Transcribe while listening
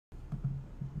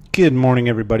Good morning,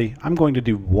 everybody. I'm going to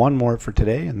do one more for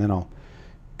today, and then I'll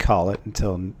call it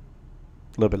until a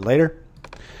little bit later.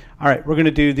 All right, we're going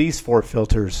to do these four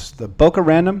filters: the Boca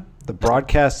Random, the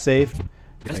Broadcast Safe,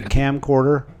 the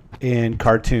Camcorder, and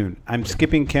Cartoon. I'm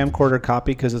skipping Camcorder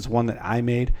Copy because it's one that I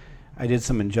made. I did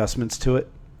some adjustments to it.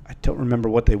 I don't remember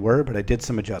what they were, but I did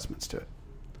some adjustments to it.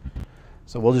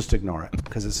 So we'll just ignore it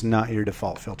because it's not your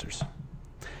default filters.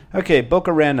 Okay,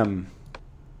 Boca Random.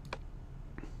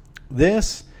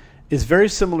 This is very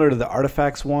similar to the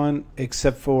Artifacts one,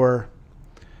 except for,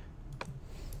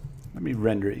 let me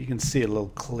render it. You can see it a little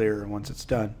clearer once it's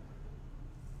done.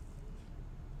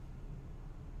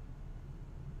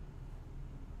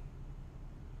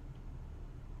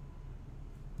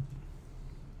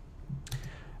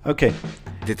 Okay,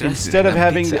 instead of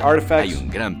having the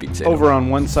artifacts over on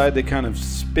one side, they kind of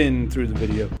spin through the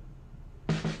video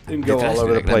and go all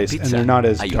over the place, and they're not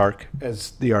as dark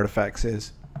as the Artifacts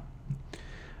is.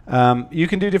 You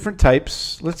can do different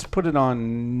types. Let's put it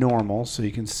on normal so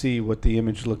you can see what the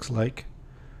image looks like.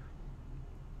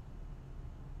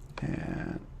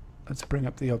 And let's bring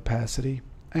up the opacity.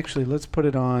 Actually, let's put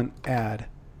it on add.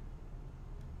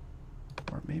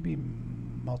 Or maybe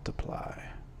multiply.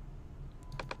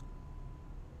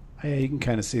 Yeah, you can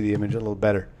kind of see the image a little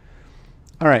better.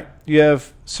 All right, you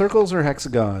have circles or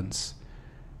hexagons.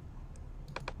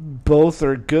 Both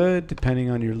are good depending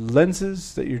on your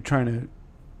lenses that you're trying to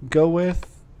go with.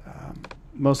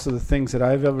 Most of the things that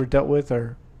I've ever dealt with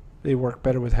they work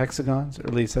better with hexagons, or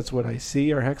at least that's what I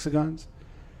see are hexagons.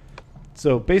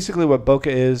 So basically what bokeh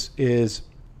is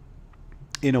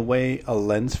in a way a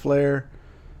lens flare.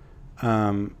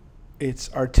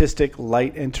 It's artistic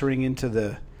light entering into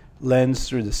the lens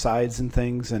through the sides and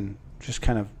things and just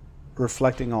kind of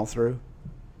reflecting all through.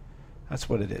 That's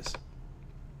what it is.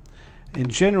 And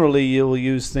generally you'll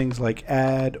use things like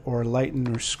add or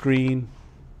lighten or screen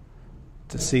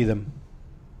to see them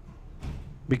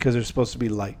because they're supposed to be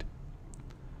light.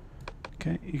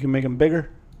 Okay, you can make them bigger.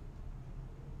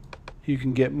 You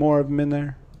can get more of them in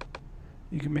there.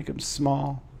 You can make them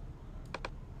small.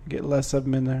 Get less of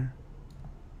them in there.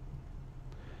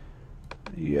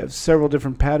 You have several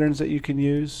different patterns that you can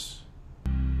use.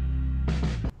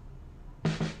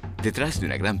 Detrás de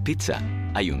una gran pizza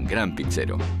hay un gran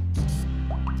pizzero.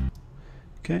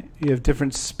 Okay, you have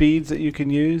different speeds that you can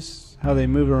use, how they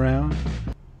move around.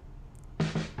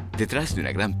 Detrás de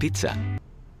una gran pizza.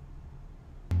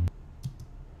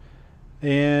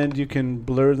 And you can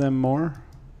blur them more.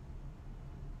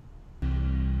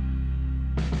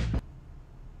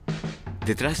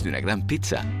 Detrás de una gran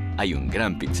pizza hay un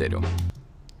gran pizzero.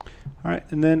 All right,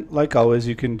 and then, like always,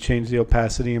 you can change the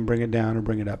opacity and bring it down or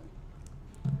bring it up.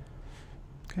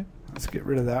 Okay, let's get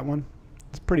rid of that one.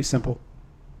 It's pretty simple.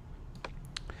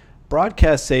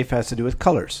 Broadcast Safe has to do with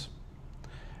colors.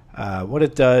 What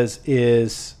it does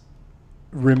is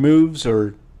removes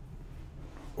or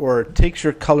takes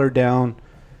your color down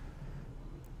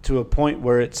to a point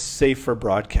where it's safe for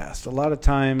broadcast. A lot of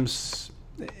times,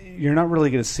 you're not really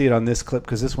going to see it on this clip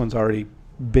because this one's already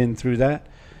been through that.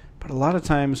 But a lot of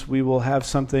times we will have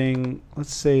something,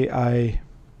 let's say I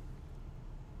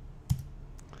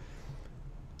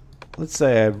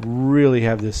really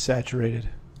have this saturated.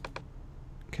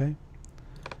 Okay.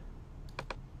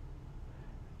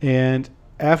 And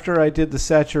after I did the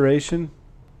saturation,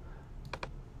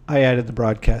 I added the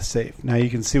broadcast safe. Now you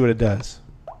can see what it does.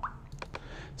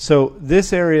 So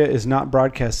this area is not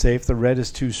broadcast safe. The red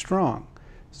is too strong.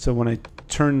 So when I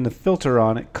turn the filter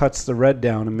on, it cuts the red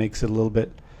down and makes it a little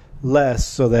bit less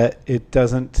so that it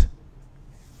doesn't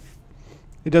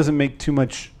make too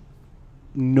much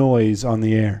noise on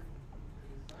the air.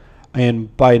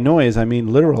 And by noise, I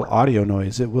mean literal audio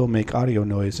noise. It will make audio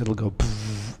noise. It'll go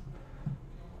pfft.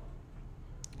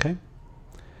 Okay.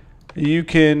 You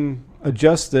can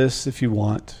adjust this if you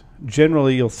want.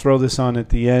 Generally, you'll throw this on at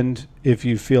the end if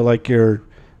you feel like your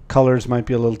colors might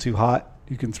be a little too hot.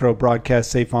 You can throw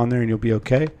Broadcast Safe on there and you'll be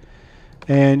okay.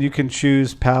 And you can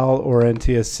choose PAL or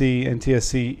NTSC.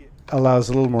 NTSC allows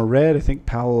a little more red. I think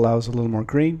PAL allows a little more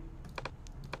green.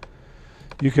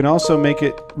 You can also make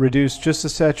it reduce just the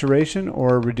saturation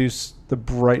or reduce the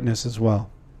brightness as well.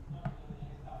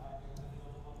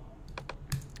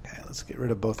 Okay, let's get rid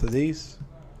of both of these.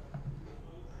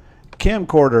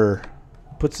 Camcorder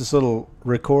puts this little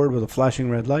record with a flashing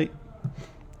red light.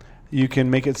 You can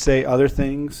make it say other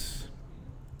things.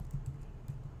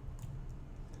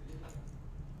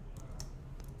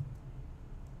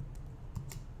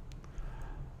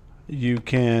 You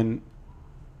can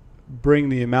bring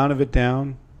the amount of it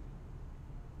down.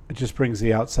 It just brings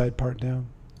the outside part down.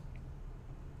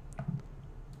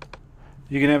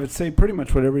 You can have it say pretty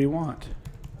much whatever you want.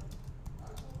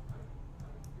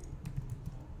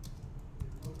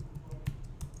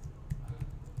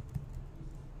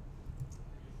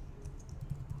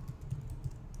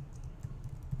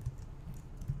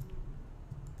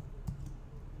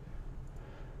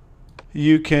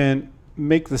 You can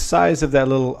make the size of that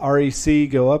little REC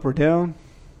go up or down.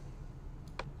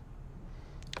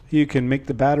 You can make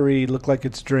the battery look like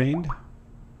it's drained.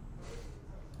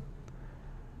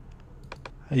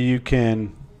 You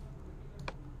can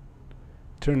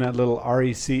turn that little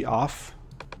REC off.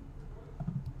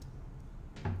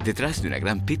 Detrás de una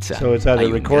gran pizza So it's either hay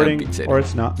un gran recording pizzero. or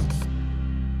it's not.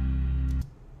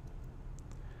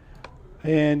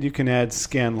 And you can add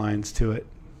scan lines to it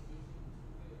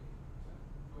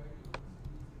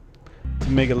to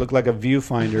make it look like a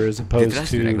viewfinder as opposed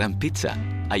Detrás de una to gran pizza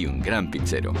hay un gran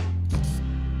pizzero.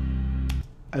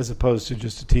 just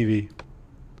a TV.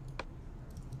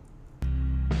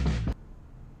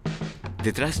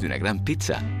 Detrás de una gran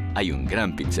pizza hay un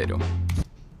gran pizzero.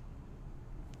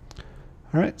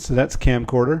 All right, so that's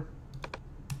Camcorder.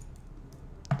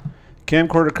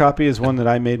 Camcorder copy is one that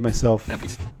I made myself.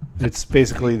 It's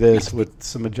basically this with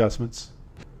some adjustments.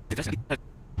 I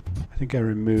think I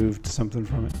removed something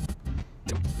from it.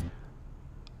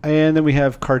 And then we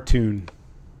have Cartoon.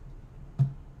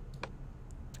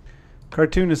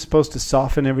 Cartoon is supposed to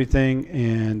soften everything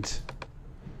and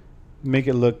make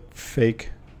it look fake.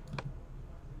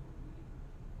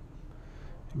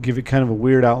 Give it kind of a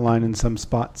weird outline in some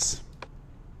spots.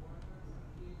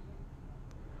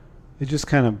 It just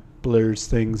kind of blurs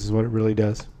things is what it really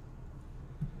does.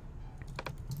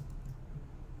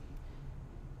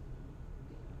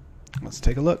 Let's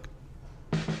take a look.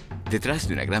 Detrás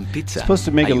de una gran pizza It's supposed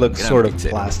to make hay it un look gran sort of pizzero.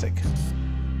 plastic.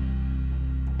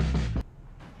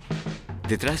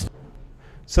 Detrás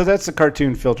So that's the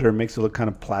cartoon filter. It makes it look kind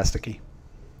of plasticky.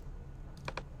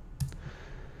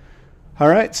 All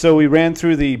right, so we ran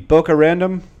through the Boca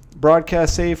Random,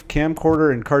 broadcast safe,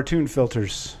 camcorder, and cartoon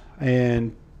filters.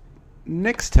 And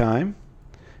next time,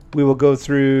 we will go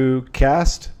through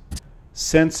cast,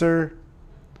 sensor,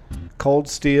 cold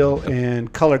steel,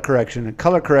 and color correction. And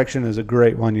color correction is a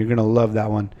great one. You're going to love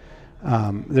that one.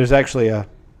 There's actually a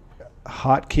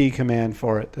hotkey command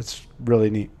for it that's really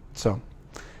neat. So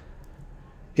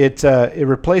it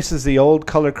replaces the old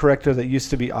color corrector that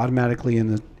used to be automatically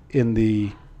in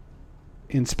the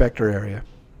inspector area.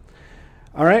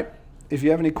 All right. If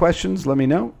you have any questions, let me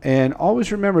know. And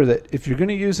always remember that if you're going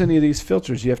to use any of these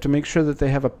filters, you have to make sure that they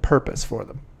have a purpose for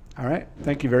them. All right.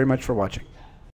 Thank you very much for watching.